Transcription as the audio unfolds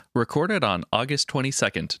Recorded on August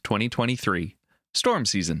 22nd, 2023. Storm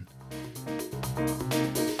season.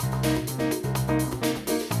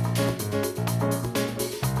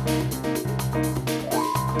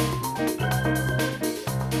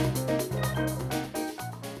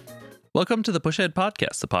 Welcome to the Push Ahead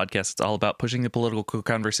Podcast, the podcast that's all about pushing the political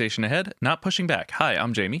conversation ahead, not pushing back. Hi,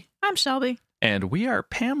 I'm Jamie. I'm Shelby. And we are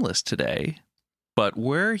Pamless today, but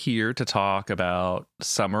we're here to talk about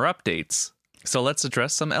summer updates. So let's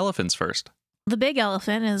address some elephants first. The big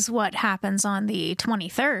elephant is what happens on the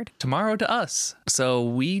 23rd. Tomorrow to us. So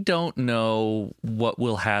we don't know what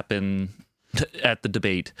will happen at the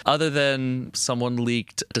debate, other than someone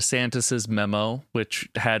leaked DeSantis's memo, which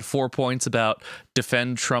had 4 points about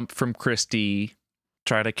defend Trump from Christie,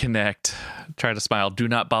 try to connect, try to smile, do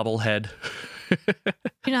not bobblehead.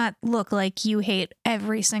 Do not look like you hate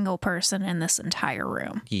every single person in this entire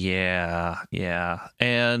room. Yeah.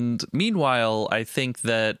 And meanwhile, I think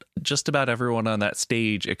that just about everyone on that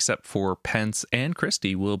stage, except for Pence and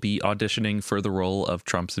Christie, will be auditioning for the role of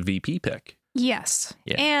Trump's VP pick. Yes.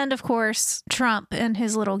 Yeah. And of course, Trump and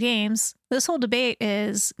his little games. This whole debate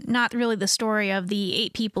is not really the story of the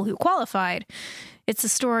 8 people who qualified. It's the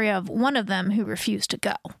story of one of them who refused to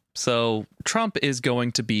go. So Trump is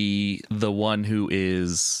going to be the one who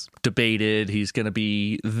is debated. He's going to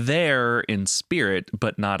be there in spirit,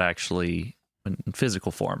 but not actually in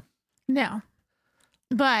physical form. No.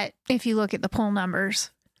 But if you look at the poll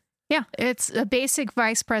numbers, yeah, it's a basic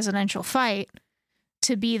vice presidential fight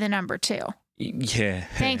to be the number 2. Yeah.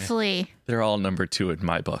 Thankfully. They're all number 2 in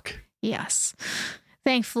my book. Yes.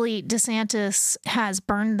 Thankfully, DeSantis has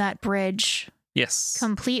burned that bridge. Yes.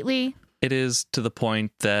 Completely. It is to the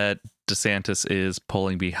point that DeSantis is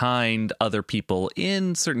pulling behind other people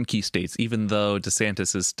in certain key states, even though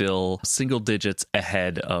DeSantis is still single digits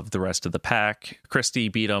ahead of the rest of the pack. Christie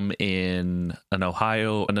beat him in an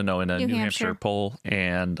New Hampshire poll,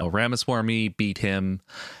 and Ramaswamy beat him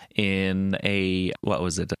in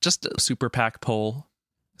just a super PAC poll.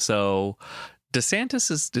 So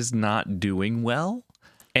DeSantis is not doing well,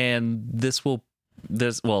 and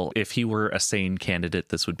if he were a sane candidate,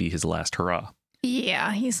 this would be his last hurrah.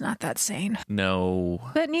 Yeah, he's not that sane.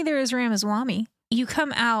 No. But neither is Ramaswamy. You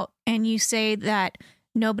come out and you say that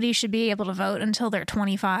nobody should be able to vote until they're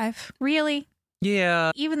 25. Really?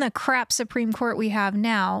 Yeah. Even the crap Supreme Court we have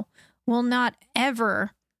now will not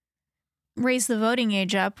ever raise the voting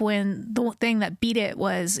age up, when the thing that beat it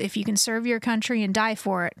was if you can serve your country and die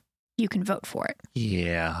for it, you can vote for it.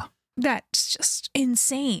 Yeah. That's just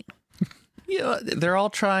insane. Yeah, they're all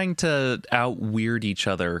trying to out-weird each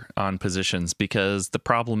other on positions, because the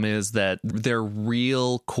problem is that their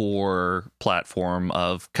real core platform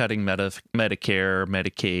of cutting Medicare,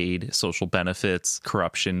 Medicaid, social benefits,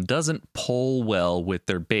 corruption doesn't poll well with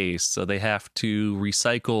their base. So they have to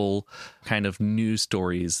recycle kind of news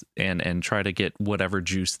stories and try to get whatever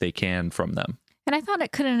juice they can from them. And I thought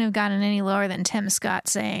it couldn't have gotten any lower than Tim Scott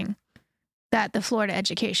saying that the Florida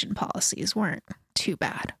education policies weren't too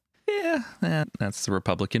bad. Yeah, that's the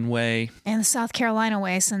Republican way. And the South Carolina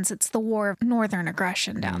way, since it's the war of northern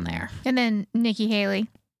aggression down there. And then Nikki Haley,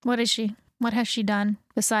 what is she? What has she done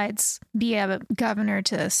besides be a governor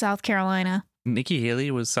to South Carolina? Nikki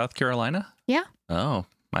Haley was South Carolina? Yeah. Oh,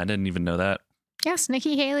 I didn't even know that. Yes,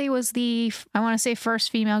 Nikki Haley was the, I want to say, first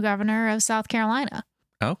female governor of South Carolina.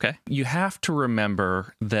 Okay. You have to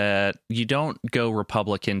remember that you don't go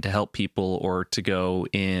Republican to help people or to go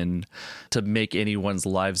in to make anyone's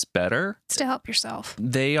lives better. It's to help yourself.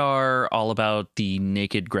 They are all about the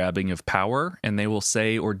naked grabbing of power, and they will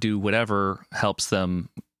say or do whatever helps them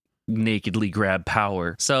nakedly grab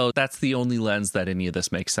power. So that's the only lens that any of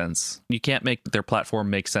this makes sense. You can't make their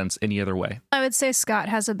platform make sense any other way. I would say Scott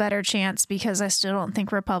has a better chance, because I still don't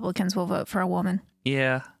think Republicans will vote for a woman.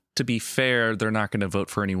 Yeah. To be fair, they're not going to vote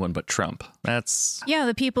for anyone but Trump. Yeah,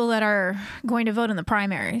 the people that are going to vote in the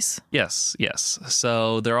primaries. Yes.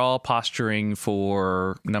 So they're all posturing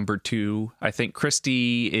for number 2. I think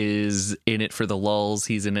Christie is in it for the lulz.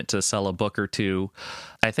 He's in it to sell a book or two.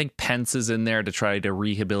 I think Pence is in there to try to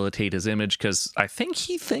rehabilitate his image, because I think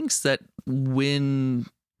he thinks that when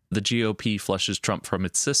the GOP flushes Trump from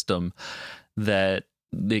its system, that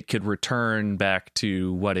it could return back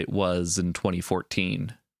to what it was in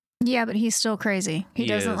 2014. Yeah, but he's still crazy. He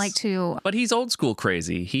doesn't like to... But he's old school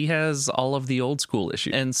crazy. He has all of the old school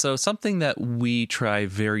issues. And so something that we try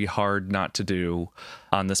very hard not to do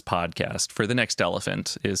on this podcast for the next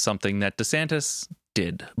elephant is something that DeSantis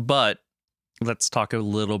did. But let's talk a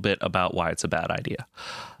little bit about why it's a bad idea.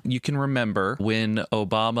 You can remember when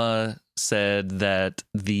Obama said that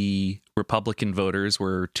the Republican voters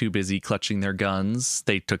were too busy clutching their guns,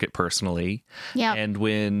 they took it personally. Yeah. And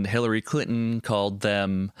when Hillary Clinton called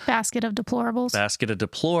them basket of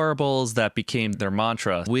deplorables, that became their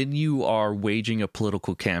mantra. When you are waging a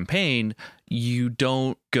political campaign, you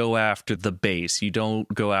don't go after the base. You don't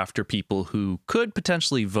go after people who could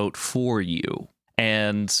potentially vote for you.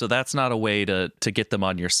 And so that's not a way to get them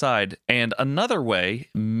on your side. And another way,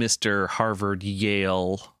 Mr. Harvard,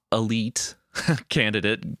 Yale elite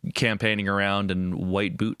candidate campaigning around in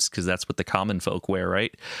white boots, because that's what the common folk wear,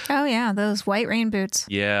 right? Oh, yeah, those white rain boots.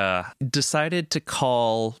 Yeah. Decided to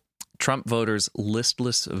call Trump voters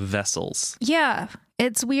listless vessels. Yeah.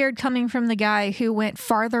 It's weird coming from the guy who went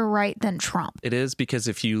farther right than Trump. It is, because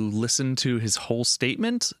if you listen to his whole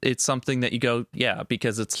statement, it's something that you go, yeah,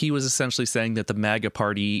 because he was essentially saying that the MAGA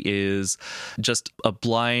party is just a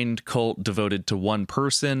blind cult devoted to one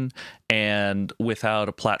person, and without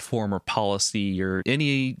a platform or policy or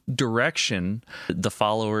any direction, the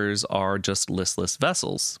followers are just listless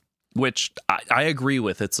vessels. Which I agree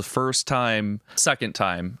with. It's the second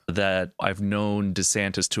time that I've known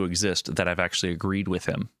DeSantis to exist that I've actually agreed with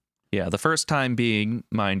him. Yeah, the first time being,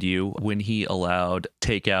 mind you, when he allowed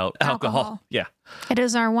takeout alcohol. Yeah. It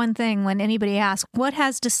is our one thing when anybody asks, what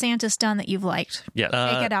has DeSantis done that you've liked? Yeah.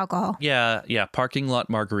 Takeout alcohol. Yeah. Parking lot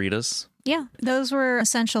margaritas. Yeah, those were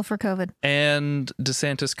essential for COVID. And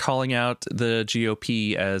DeSantis calling out the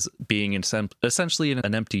GOP as being essentially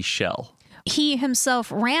an empty shell. He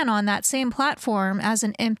himself ran on that same platform as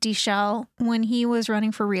an empty shell when he was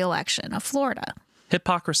running for re-election of Florida.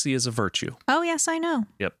 Hypocrisy is a virtue. Oh, yes, I know.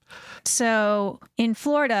 Yep. So in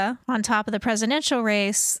Florida, on top of the presidential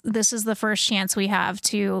race, this is the first chance we have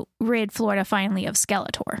to rid Florida finally of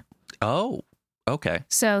Skeletor. Oh, okay.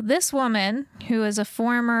 So this woman, who is a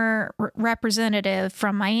former representative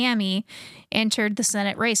from Miami, entered the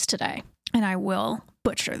Senate race today. And I will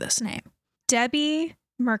butcher this name. Debbie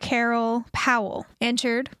Mercarol Powell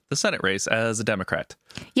entered the Senate race as a Democrat.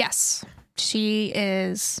 Yes. She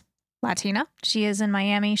is Latina. She is in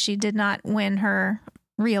Miami. She did not win her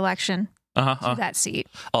re-election to that seat.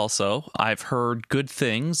 Also, I've heard good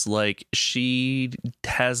things, like she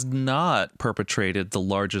has not perpetrated the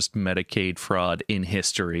largest Medicaid fraud in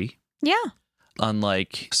history. Yeah.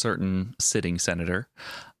 Unlike certain sitting senator.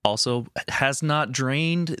 Also has not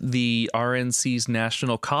drained the RNC's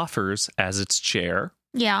national coffers as its chair.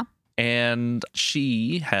 Yeah. And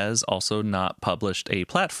she has also not published a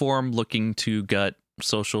platform looking to gut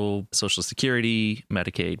Social Security,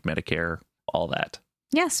 Medicaid, Medicare, all that.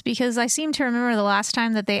 Yes, because I seem to remember the last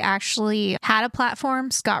time that they actually had a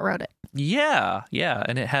platform, Scott wrote it. Yeah.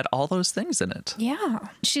 And it had all those things in it. Yeah.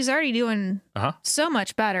 She's already doing so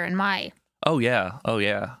much better in my... Oh, yeah.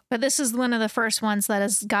 But this is one of the first ones that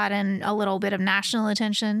has gotten a little bit of national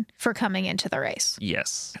attention for coming into the race.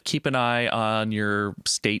 Yes. Keep an eye on your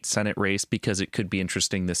state Senate race because it could be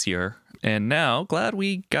interesting this year. And now, glad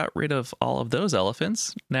we got rid of all of those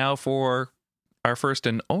elephants. Now for our first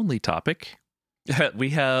and only topic. We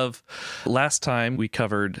have, last time we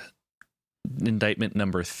covered indictment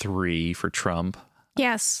number 3 for Trump.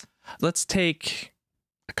 Yes. Let's take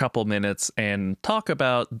a couple minutes and talk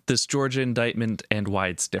about this Georgia indictment and why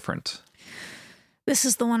it's different. This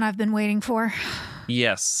is the one I've been waiting for.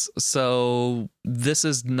 Yes. So this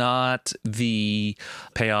is not the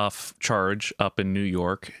payoff charge up in New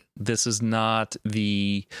York. This is not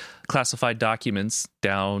the classified documents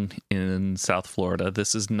down in South Florida.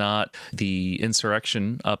 This is not the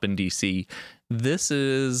insurrection up in D.C. This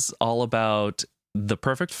is all about the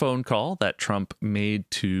perfect phone call that Trump made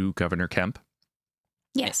to Governor Kemp.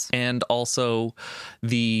 Yes. And also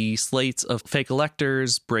the slates of fake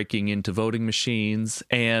electors breaking into voting machines.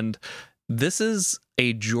 And this is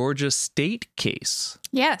a Georgia state case.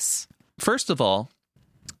 Yes. First of all,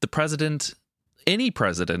 any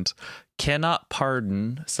president cannot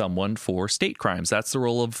pardon someone for state crimes. That's the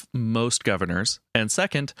role of most governors. And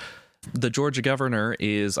second, the Georgia governor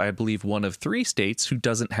is, I believe, one of 3 states who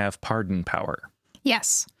doesn't have pardon power.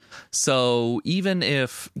 Yes. So even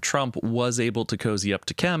if Trump was able to cozy up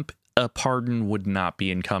to Kemp, a pardon would not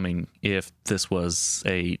be incoming if this was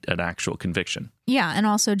an actual conviction. Yeah, and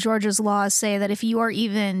also Georgia's laws say that if you are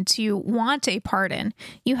even to want a pardon,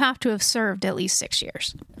 you have to have served at least 6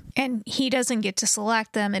 years. And he doesn't get to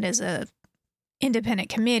select them. It is a independent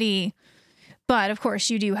committee. But of course,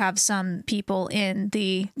 you do have some people in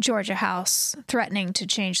the Georgia House threatening to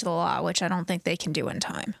change the law, which I don't think they can do in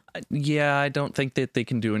time. Yeah, I don't think that they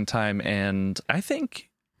can do in time. And I think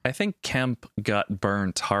Kemp got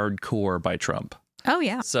burnt hardcore by Trump. Oh,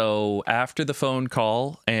 yeah. So after the phone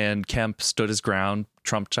call and Kemp stood his ground,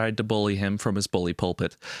 Trump tried to bully him from his bully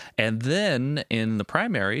pulpit. And then in the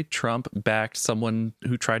primary, Trump backed someone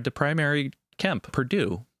who tried to primary Kemp,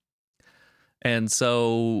 Perdue. And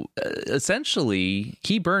so essentially,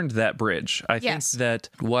 he burned that bridge. I think that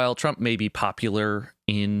while Trump may be popular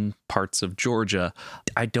in parts of Georgia,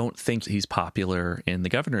 I don't think he's popular in the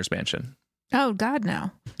governor's mansion. Oh, God,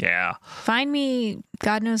 no. Yeah. Find me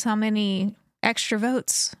God knows how many extra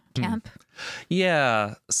votes, Kemp.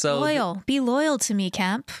 Yeah. So Be loyal to me,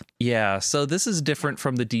 Kemp. Yeah. So this is different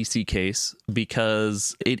from the DC case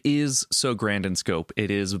because it is so grand in scope.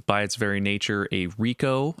 It is by its very nature a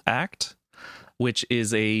RICO Act, which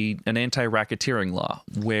is an anti-racketeering law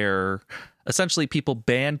where essentially people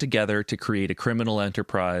band together to create a criminal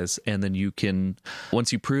enterprise. And then you can,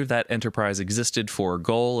 once you prove that enterprise existed for a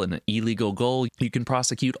goal, an illegal goal, you can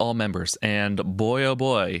prosecute all members. And boy, oh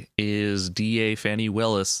boy, is DA Fani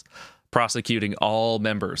Willis prosecuting all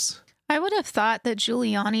members. I would have thought that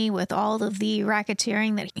Giuliani, with all of the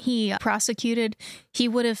racketeering that he prosecuted, he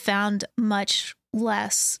would have found much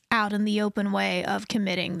less out in the open way of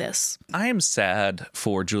committing this. I am sad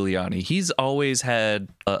for Giuliani. He's always had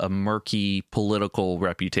a murky political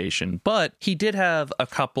reputation, but he did have a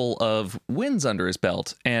couple of wins under his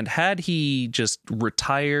belt. And had he just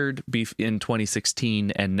retired in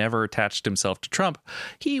 2016 and never attached himself to Trump,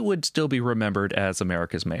 he would still be remembered as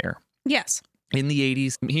America's mayor. Yes. In the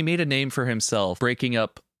 80s, he made a name for himself breaking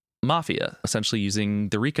up mafia, essentially using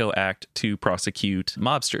the RICO Act to prosecute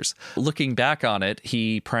mobsters. Looking back on it,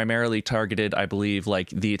 he primarily targeted, I believe, like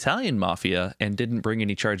the Italian mafia and didn't bring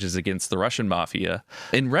any charges against the Russian mafia.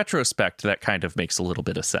 In retrospect, that kind of makes a little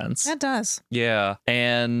bit of sense. That does. Yeah.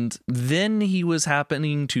 And then he was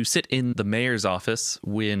happening to sit in the mayor's office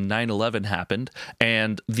when 9/11 happened,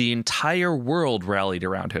 and the entire world rallied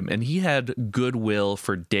around him, and he had goodwill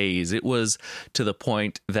for days. It was to the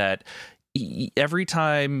point that every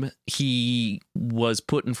time he was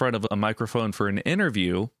put in front of a microphone for an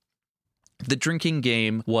interview, the drinking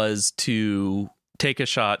game was to take a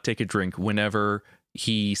shot, take a drink whenever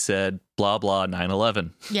he said blah, blah,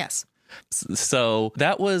 9/11. Yes. So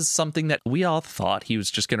that was something that we all thought he was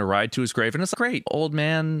just going to ride to his grave. And it's great, old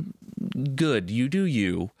man, good, you do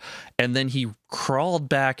you. And then he crawled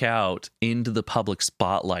back out into the public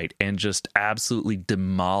spotlight and just absolutely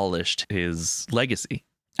demolished his legacy.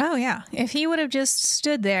 Oh, yeah. If he would have just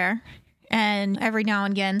stood there and every now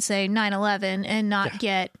and again say 9/11 and not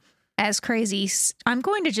get as crazy, I'm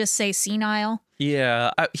going to just say senile.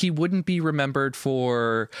 Yeah, he wouldn't be remembered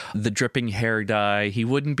for the dripping hair dye. He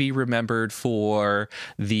wouldn't be remembered for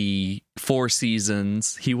the Four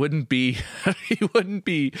Seasons. He wouldn't be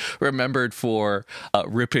remembered for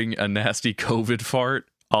ripping a nasty COVID fart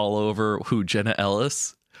all over Jenna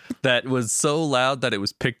Ellis. That was so loud that it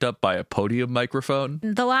was picked up by a podium microphone.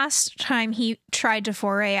 The last time he tried to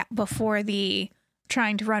foray before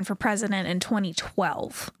trying to run for president in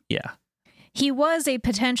 2012. Yeah. He was a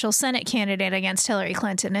potential Senate candidate against Hillary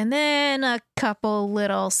Clinton, and then a couple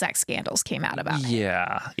little sex scandals came out about it.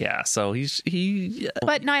 Yeah. So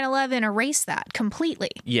But 9/11 erased that completely.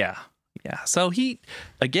 Yeah. So he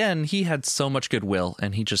had so much goodwill,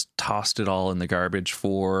 and he just tossed it all in the garbage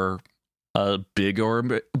for a big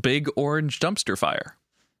orange dumpster fire.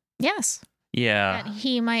 Yes. Yeah. That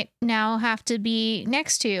he might now have to be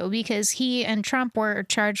next to because he and Trump were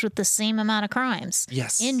charged with the same amount of crimes.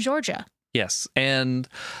 Yes. In Georgia. Yes. And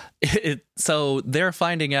so they're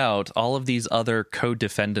finding out, all of these other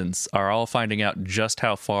co-defendants are all finding out just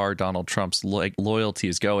how far Donald Trump's loyalty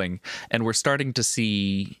is going. And we're starting to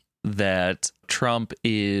see that Trump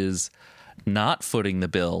is not footing the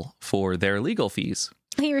bill for their legal fees.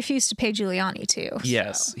 He refused to pay Giuliani, too.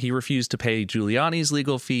 Yes. He refused to pay Giuliani's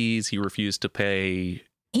legal fees. He refused to pay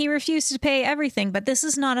everything, but this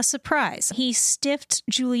is not a surprise. He stiffed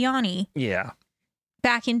Giuliani. Yeah.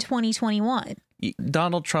 Back in 2021.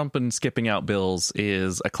 Donald Trump and skipping out bills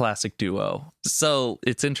is a classic duo. So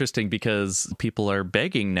it's interesting because people are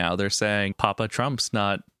begging now. They're saying, Papa Trump's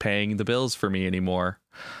not paying the bills for me anymore.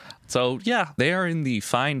 So, yeah, they are in the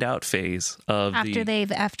find out phase of after they've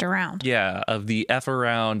effed around. Yeah, of the F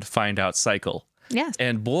around find out cycle. Yes.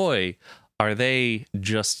 And boy, are they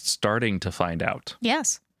just starting to find out.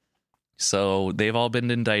 Yes. So they've all been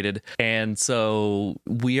indicted. And so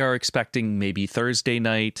we are expecting maybe Thursday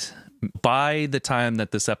night. By the time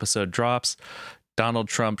that this episode drops, Donald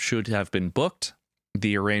Trump should have been booked.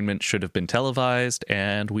 The arraignment should have been televised,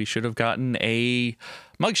 and we should have gotten a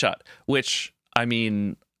mugshot, which, I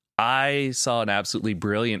mean, I saw an absolutely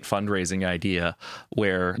brilliant fundraising idea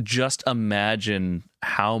where just imagine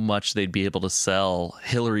how much they'd be able to sell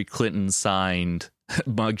Hillary Clinton signed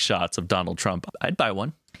mugshots of Donald Trump. I'd buy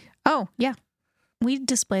one. Oh, yeah. we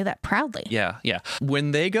display that proudly. Yeah.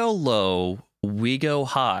 When they go low, we go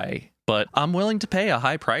high, but I'm willing to pay a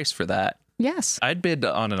high price for that. Yes. I'd bid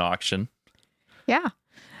on an auction. Yeah.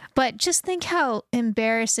 But just think how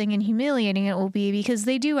embarrassing and humiliating it will be, because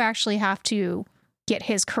they do actually have to get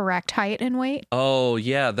his correct height and weight. Oh,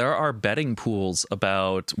 yeah. There are betting pools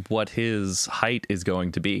about what his height is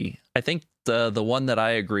going to be. I think the one that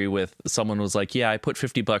I agree with, someone was like, yeah, I put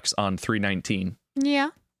 $50 on 319. Yeah.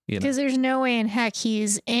 You know, Because there's no way in heck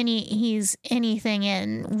he's anything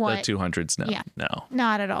in the what 200s. No. Yeah. No.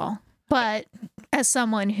 Not at all. But as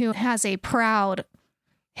someone who has a proud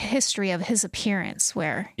history of his appearance,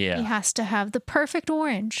 where Yeah. he has to have the perfect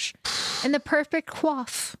orange and the perfect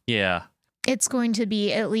coif, Yeah. it's going to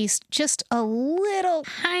be at least just a little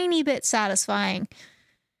tiny bit satisfying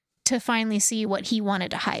to finally see what he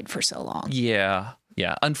wanted to hide for so long. Yeah.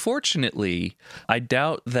 Unfortunately, I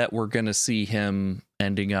doubt that we're going to see him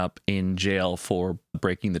ending up in jail for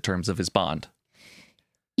breaking the terms of his bond.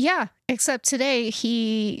 Yeah, except today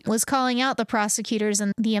he was calling out the prosecutors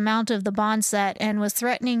and the amount of the bond set and was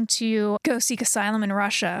threatening to go seek asylum in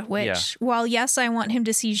Russia, which, while yes, I want him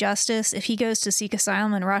to see justice, if he goes to seek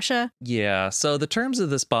asylum in Russia. Yeah, so the terms of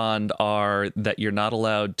this bond are that you're not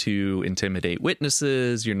allowed to intimidate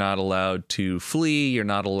witnesses, you're not allowed to flee, you're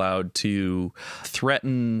not allowed to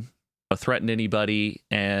threaten anybody,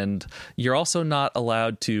 and you're also not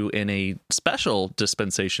allowed to, in a special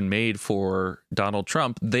dispensation made for Donald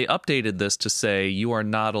Trump, they updated this to say you are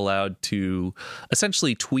not allowed to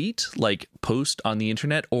essentially tweet, like post on the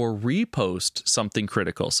internet, or repost something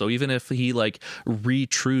critical. So even if he like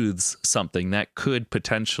retruths something, that could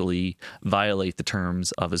potentially violate the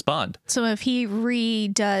terms of his bond. So if he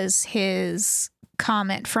redoes his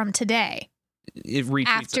comment from today,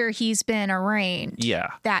 after he's been arraigned,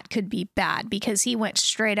 that could be bad because he went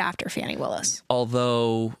straight after Fani Willis.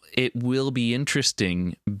 Although it will be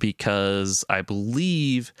interesting because I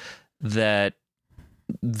believe that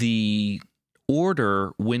the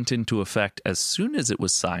order went into effect as soon as it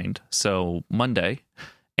was signed, so Monday,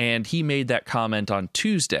 and he made that comment on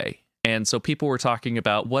Tuesday. And so people were talking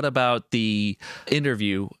about, what about the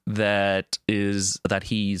interview that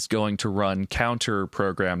he's going to run counter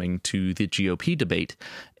programming to the GOP debate,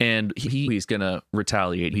 and he's going to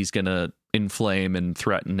retaliate. He's going to inflame and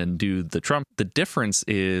threaten and do the Trump. The difference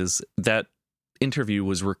is that interview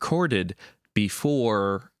was recorded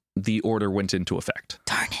before the order went into effect.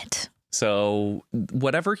 Darn it. So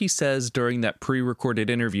whatever he says during that pre-recorded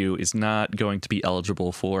interview is not going to be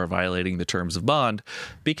eligible for violating the terms of bond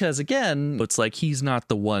because, again, it's like he's not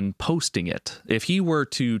the one posting it. If he were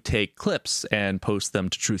to take clips and post them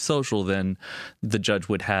to Truth Social, then the judge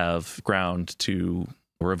would have ground to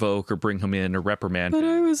revoke or bring him in or reprimand. But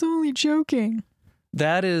I was only joking.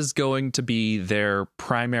 That is going to be their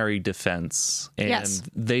primary defense. And yes.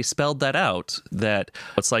 They spelled that out, that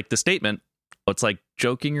it's like the statement, it's like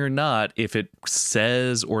joking or not, if it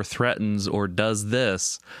says or threatens or does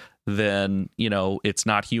this, then, it's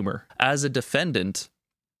not humor. As a defendant,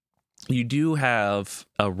 you do have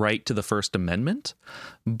a right to the First Amendment,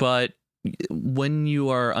 but when you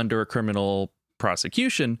are under a criminal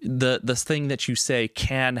prosecution, the thing that you say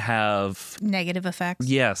can have negative effects.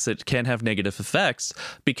 Yes, it can have negative effects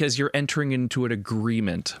because you're entering into an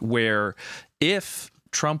agreement where if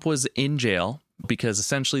Trump was in jail, because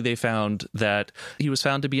essentially they found that he was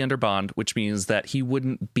found to be under bond, which means that he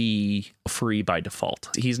wouldn't be free by default.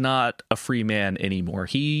 He's not a free man anymore.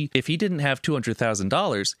 If he didn't have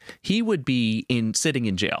 $200,000, he would be sitting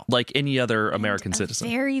in jail like any other American citizen.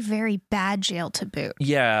 Very, very bad jail to boot.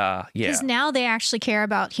 Yeah. Because now they actually care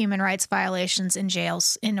about human rights violations in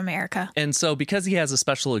jails in America. And so because he has a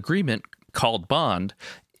special agreement called bond,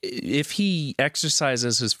 if he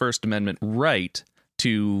exercises his First Amendment right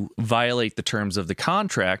to violate the terms of the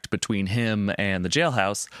contract between him and the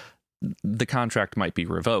jailhouse, the contract might be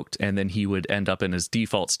revoked, and then he would end up in his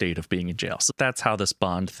default state of being in jail. So that's how this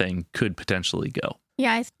bond thing could potentially go.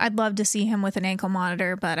 Yeah, I'd love to see him with an ankle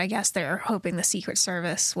monitor, but I guess they're hoping the Secret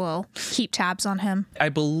Service will keep tabs on him. I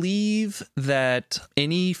believe that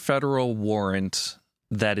any federal warrant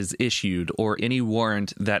that is issued or any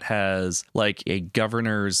warrant that has like a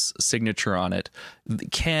governor's signature on it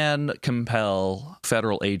can compel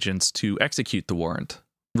federal agents to execute the warrant,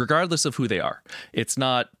 regardless of who they are. It's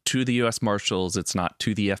not to the U.S. Marshals. It's not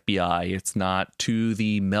to the FBI. It's not to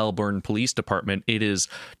the Melbourne Police Department. It is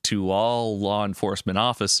to all law enforcement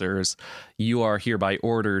officers. You are hereby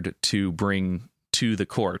ordered to bring to the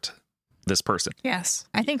court this person. Yes.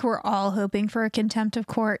 I think we're all hoping for a contempt of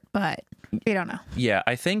court, but we don't know. Yeah,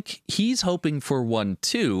 I think he's hoping for one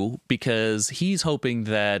too, because he's hoping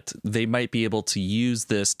that they might be able to use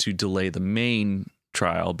this to delay the main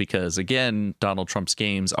trial, because again, Donald Trump's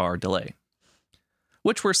games are delay.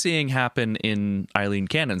 Which we're seeing happen in Eileen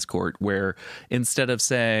Cannon's court, where instead of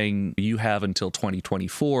saying you have until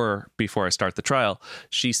 2024 before I start the trial,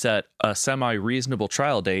 she set a semi-reasonable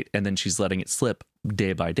trial date, and then she's letting it slip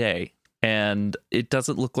day by day. And it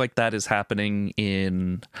doesn't look like that is happening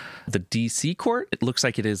in the DC court. It looks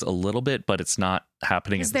like it is a little bit, but it's not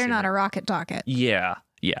happening. Because they're not a rocket docket. Yeah.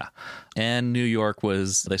 And New York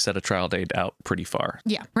they set a trial date out pretty far.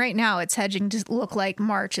 Yeah. Right now it's hedging to look like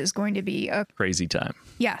March is going to be a crazy time.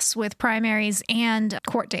 Yes, with primaries and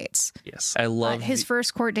court dates. Yes. I love his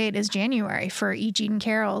first court date is January for E. Jean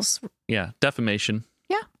Carroll's. Yeah. Defamation.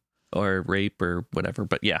 Yeah. Or rape or whatever.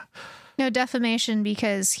 But yeah. No, defamation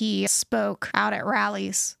because he spoke out at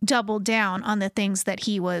rallies, doubled down on the things that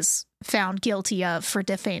he was found guilty of for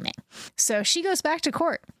defaming. So she goes back to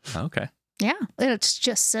court. Okay. Yeah, it's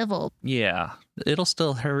just civil. Yeah, it'll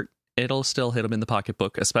still hurt. It'll still hit him in the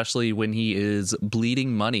pocketbook, especially when he is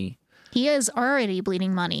bleeding money. He is already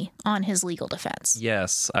bleeding money on his legal defense.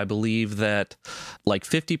 Yes, I believe that like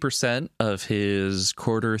 50% of his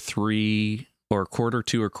quarter 3 or quarter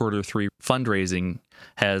 2 or quarter 3 fundraising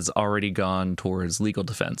has already gone towards legal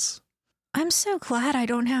defense. I'm so glad I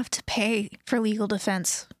don't have to pay for legal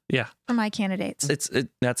defense. Yeah. For my candidates.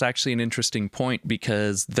 That's actually an interesting point,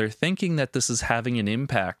 because they're thinking that this is having an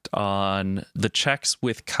impact on the checks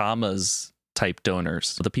with commas type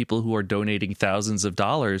donors, the people who are donating thousands of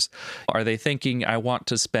dollars. Are they thinking, I want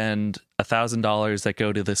to spend $1,000 that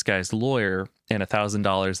go to this guy's lawyer and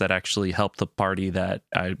 $1,000 that actually help the party that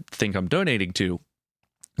I think I'm donating to?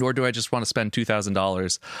 Or do I just want to spend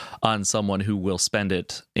 $2,000 on someone who will spend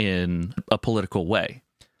it in a political way?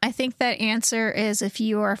 I think that answer is, if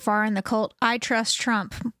you are far in the cult, I trust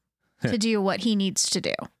Trump to do what he needs to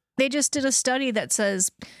do. They just did a study that says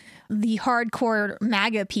the hardcore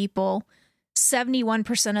MAGA people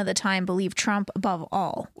 71% of the time believe Trump above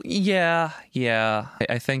all. Yeah.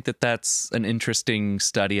 I think that's an interesting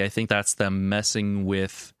study. I think that's them messing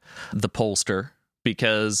with the pollster.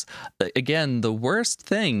 Because, again, the worst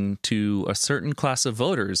thing to a certain class of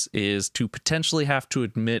voters is to potentially have to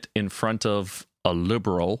admit in front of a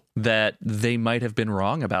liberal that they might have been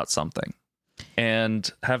wrong about something.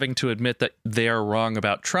 And having to admit that they are wrong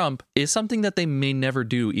about Trump is something that they may never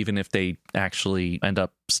do, even if they actually end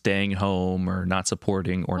up staying home or not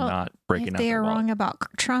supporting or not breaking out. If they are wrong about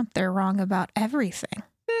Trump, they're wrong about everything.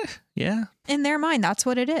 Yeah. In their mind, that's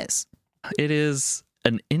what it is. It is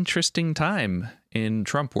an interesting time in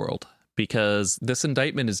Trump world, because this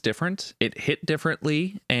indictment is different. It hit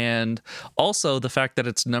differently. And also the fact that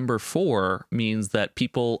it's number 4 means that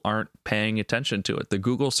people aren't paying attention to it. The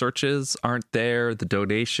Google searches aren't there. The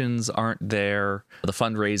donations aren't there. The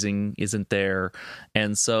fundraising isn't there.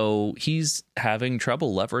 And so he's having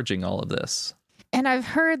trouble leveraging all of this. And I've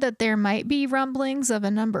heard that there might be rumblings of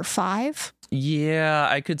a number 5. Yeah,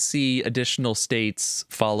 I could see additional states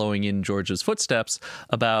following in Georgia's footsteps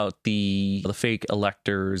about the fake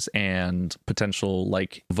electors and potential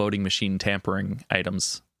like voting machine tampering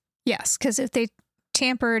items. Yes, because if they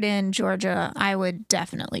tampered in Georgia, I would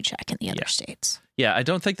definitely check in the other states. Yeah, I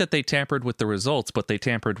don't think that they tampered with the results, but they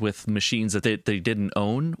tampered with machines that they didn't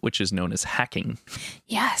own, which is known as hacking.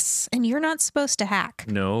 Yes, and you're not supposed to hack.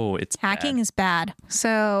 No, it's hacking is bad.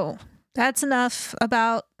 So that's enough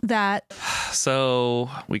about that. So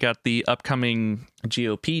we got the upcoming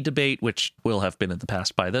GOP debate, which will have been in the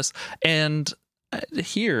past by this. And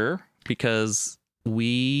here, because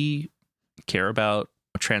we care about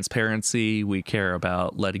transparency, we care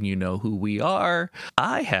about letting you know who we are,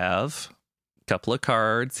 I have a couple of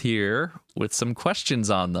cards here with some questions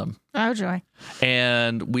on them. Oh, joy.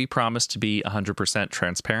 And we promise to be 100%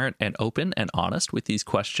 transparent and open and honest with these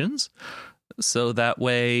questions, so that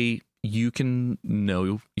way you can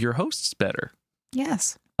know your hosts better.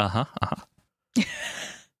 Yes.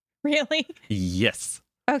 Really? Yes.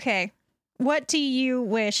 Okay. What do you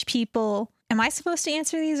wish people... Am I supposed to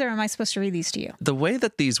answer these, or am I supposed to read these to you? The way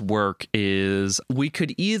that these work is we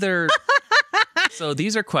could either... So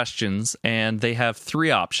these are questions, and they have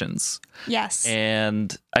 3 options. Yes.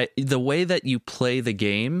 And the way that you play the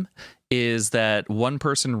game is that one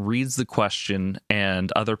person reads the question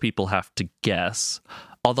and other people have to guess.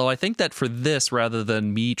 Although I think that for this, rather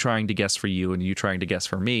than me trying to guess for you and you trying to guess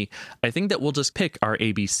for me, I think that we'll just pick our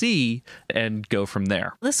ABC and go from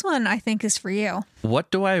there. This one, I think, is for you.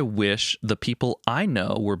 What do I wish the people I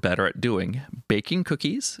know were better at doing? Baking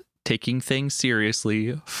cookies, taking things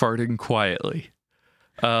seriously, farting quietly.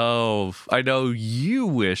 Oh, I know you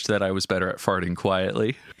wish that I was better at farting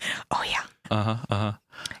quietly. Oh yeah. Uh-huh.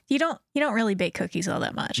 You don't really bake cookies all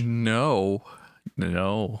that much. No.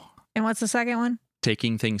 And what's the second one?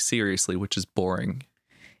 Taking things seriously, which is boring.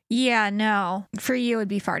 Yeah, no. For you, it would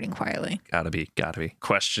be farting quietly. Gotta be.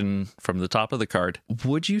 Question from the top of the card.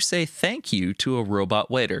 Would you say thank you to a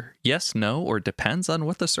robot waiter? Yes, no, or depends on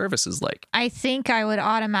what the service is like? I think I would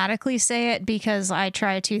automatically say it because I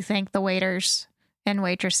try to thank the waiters and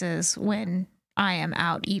waitresses when I am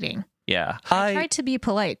out eating. Yeah. I try to be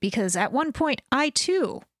polite because at one point I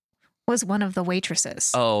too was one of the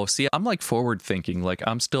waitresses. Oh, see, I'm like forward thinking. Like,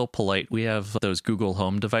 I'm still polite. We have those Google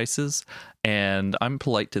Home devices, and I'm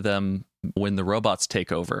polite to them when the robots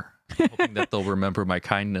take over, hoping that they'll remember my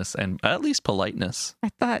kindness and at least politeness. I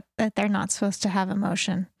thought that they're not supposed to have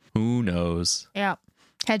emotion. Who knows? Yeah.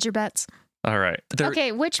 Hedge your bets. All right.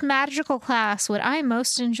 Okay, which magical class would I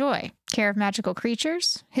most enjoy? Care of Magical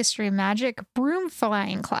Creatures, History of Magic, Broom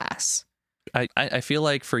Flying class. I feel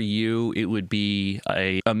like for you, it would be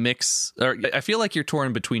a mix. Or I feel like you're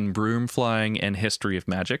torn between Broom Flying and History of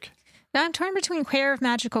Magic. Now I'm torn between Care of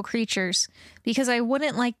Magical Creatures because I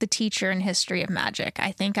wouldn't like the teacher in History of Magic.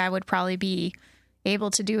 I think I would probably be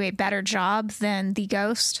able to do a better job than the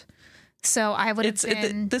ghost. So I would have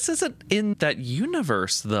been... This isn't in that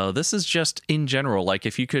universe, though. This is just in general. Like,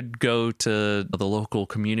 if you could go to the local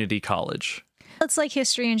community college. It's like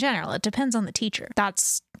history in general. It depends on the teacher.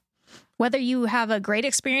 That's... Whether you have a great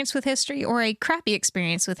experience with history or a crappy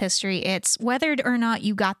experience with history, it's whether or not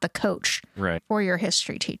you got the coach for your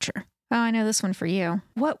history teacher. Oh, I know this one for you.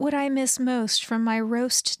 What would I miss most from my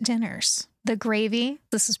roast dinners? The gravy.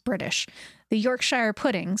 This is British. The Yorkshire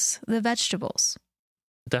puddings. The vegetables.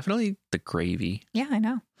 Definitely the gravy. Yeah, I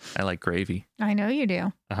know. I like gravy. I know you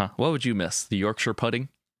do. Uh-huh. What would you miss? The Yorkshire pudding?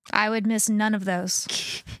 I would miss none of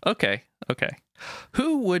those. Okay.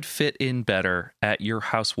 Who would fit in better at your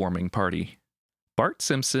housewarming party? Bart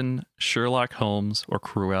Simpson, Sherlock Holmes, or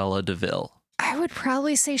Cruella de Vil? I would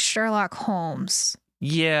probably say Sherlock Holmes.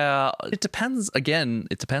 Yeah, it depends. Again,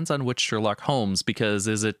 it depends on which Sherlock Holmes, because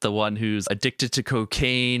is it the one who's addicted to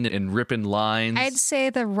cocaine and ripping lines? I'd say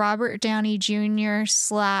the Robert Downey Jr.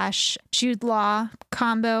 / Jude Law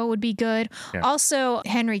combo would be good. Yeah. Also,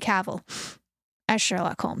 Henry Cavill as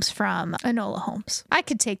Sherlock Holmes from Enola Holmes. I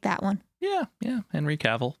could take that one. Yeah, Henry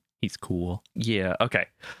Cavill. He's cool. Yeah, okay.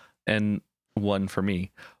 And one for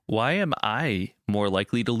me. Why am I more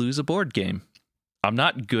likely to lose a board game? I'm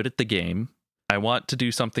not good at the game. I want to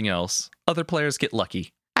do something else. Other players get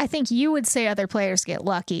lucky. I think you would say other players get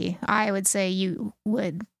lucky. I would say you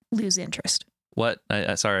would lose interest. What?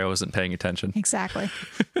 Sorry, I wasn't paying attention. Exactly.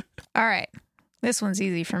 All right. This one's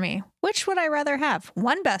easy for me. Which would I rather have?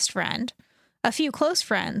 One best friend, a few close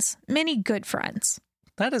friends, many good friends?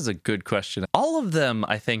 That is a good question. All of them,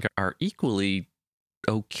 I think, are equally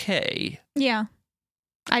okay. Yeah.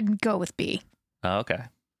 I'd go with B. Oh, okay.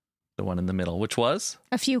 The one in the middle, which was?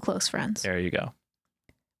 A few close friends. There you go.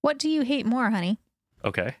 What do you hate more, honey?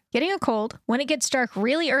 Okay. Getting a cold, when it gets dark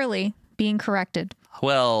really early, being corrected.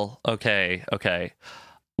 Well, okay.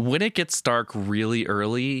 When it gets dark really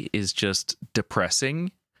early is just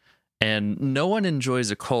depressing. And no one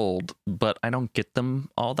enjoys a cold, but I don't get them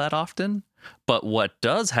all that often. But what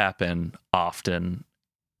does happen often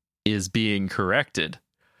is being corrected,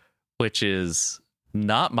 which is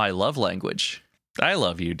not my love language. I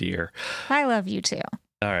love you, dear. I love you too.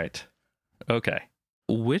 All right. Okay.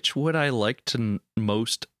 Which would I like to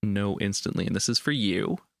most know instantly? And this is for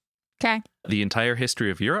you. Okay. The entire history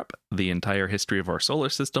of Europe, the entire history of our solar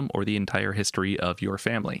system, or the entire history of your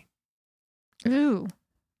family? Ooh.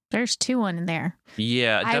 There's 2 in there.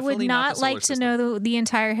 Yeah, definitely. I would not like to know the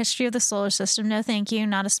entire history of the solar system. No, thank you.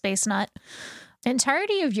 Not a space nut.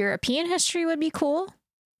 Entirety of European history would be cool,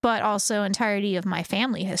 but also entirety of my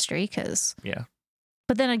family history, because... Yeah.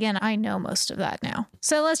 But then again, I know most of that now.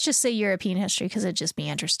 So let's just say European history, because it'd just be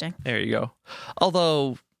interesting. There you go.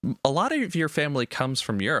 Although a lot of your family comes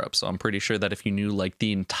from Europe, so I'm pretty sure that if you knew like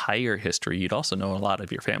the entire history, you'd also know a lot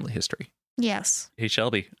of your family history. Yes. Hey,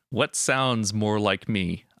 Shelby, what sounds more like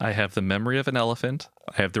me? I have the memory of an elephant.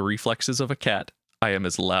 I have the reflexes of a cat. I am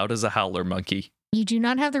as loud as a howler monkey. You do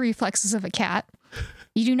not have the reflexes of a cat.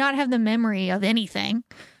 You do not have the memory of anything.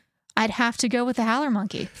 I'd have to go with the howler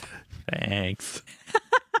monkey. Thanks.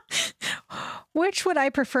 Which would I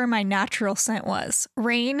prefer my natural scent was?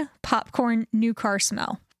 Rain, popcorn, new car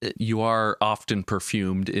smell. You are often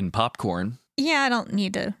perfumed in popcorn. Yeah, I don't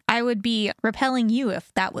need to. I would be repelling you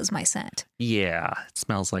if that was my scent. Yeah, it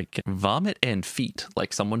smells like vomit and feet,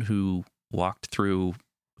 like someone who walked through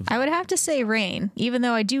I would have to say rain, even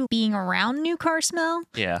though I do being around new car smell.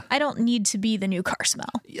 Yeah. I don't need to be the new car smell.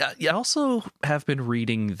 Yeah. I also have been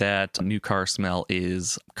reading that new car smell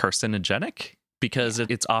is carcinogenic because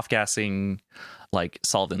it's off-gassing like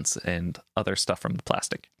solvents and other stuff from the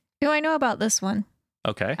plastic. Oh, I know about this one.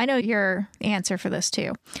 Okay. I know your answer for this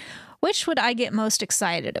too. Which would I get most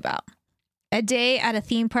excited about? A day at a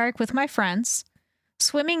theme park with my friends,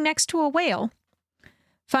 swimming next to a whale,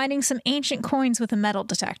 finding some ancient coins with a metal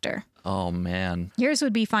detector. Oh, man. Yours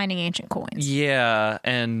would be finding ancient coins. Yeah,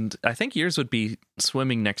 and I think yours would be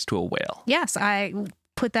swimming next to a whale. Yes, I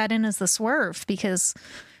put that in as the swerve because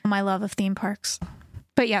of my love of theme parks.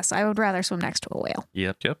 But yes, I would rather swim next to a whale.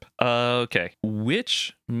 Yep. Okay.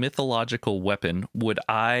 Which mythological weapon would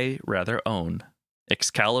I rather own?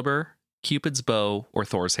 Excalibur, Cupid's bow, or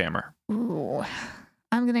Thor's hammer? Ooh,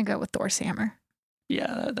 I'm going to go with Thor's hammer.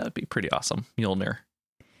 Yeah, that would be pretty awesome. Mjolnir.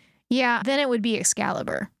 Yeah, then it would be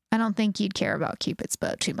Excalibur. I don't think you'd care about Cupid's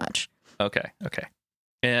bow too much. Okay.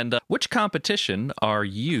 And which competition are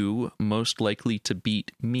you most likely to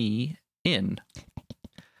beat me in?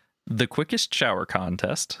 The quickest shower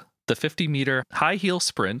contest, the 50-meter high heel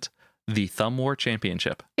sprint, the Thumb War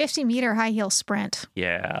Championship. 50-meter high heel sprint.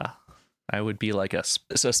 Yeah, I would be like a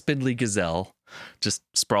spindly gazelle, just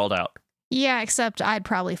sprawled out. Yeah, except I'd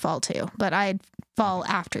probably fall too, but I'd fall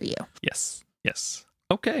after you. Yes.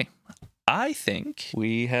 Okay. I think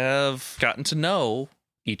we have gotten to know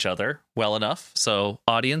each other well enough. So,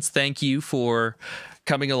 audience, thank you for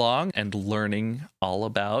coming along and learning all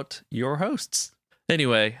about your hosts.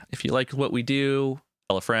 Anyway, if you like what we do,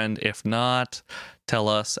 tell a friend. If not, tell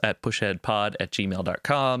us at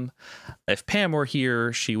pushheadpod@gmail.com. If Pam were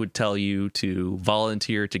here, she would tell you to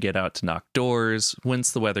volunteer to get out to knock doors.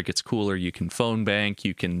 Once the weather gets cooler, you can phone bank.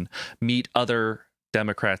 You can meet other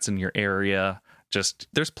Democrats in your area.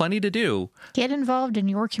 There's plenty to do. Get involved in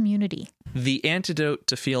your community. The antidote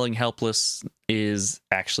to feeling helpless is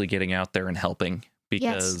actually getting out there and helping.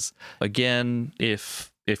 Because, again,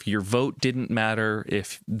 if your vote didn't matter,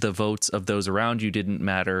 if the votes of those around you didn't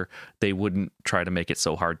matter, they wouldn't try to make it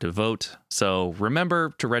so hard to vote. So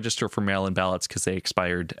remember to register for mail-in ballots because they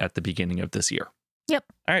expired at the beginning of this year. Yep.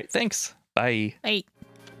 All right, thanks. Bye. Bye.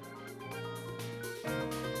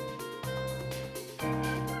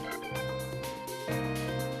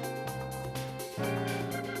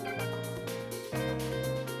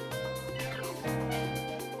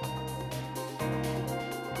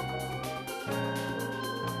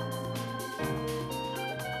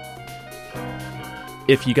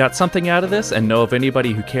 If you got something out of this and know of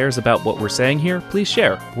anybody who cares about what we're saying here, please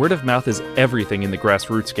share. Word of mouth is everything in the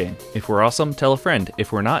grassroots game. If we're awesome, tell a friend.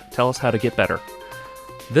 If we're not, tell us how to get better.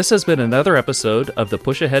 This has been another episode of the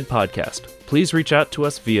Push Ahead podcast. Please reach out to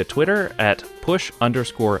us via Twitter at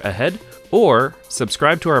push_ahead or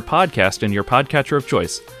subscribe to our podcast in your podcatcher of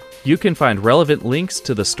choice. You can find relevant links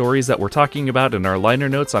to the stories that we're talking about in our liner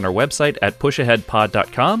notes on our website at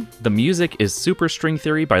pushaheadpod.com. The music is Super String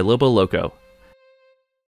Theory by Lobo Loco.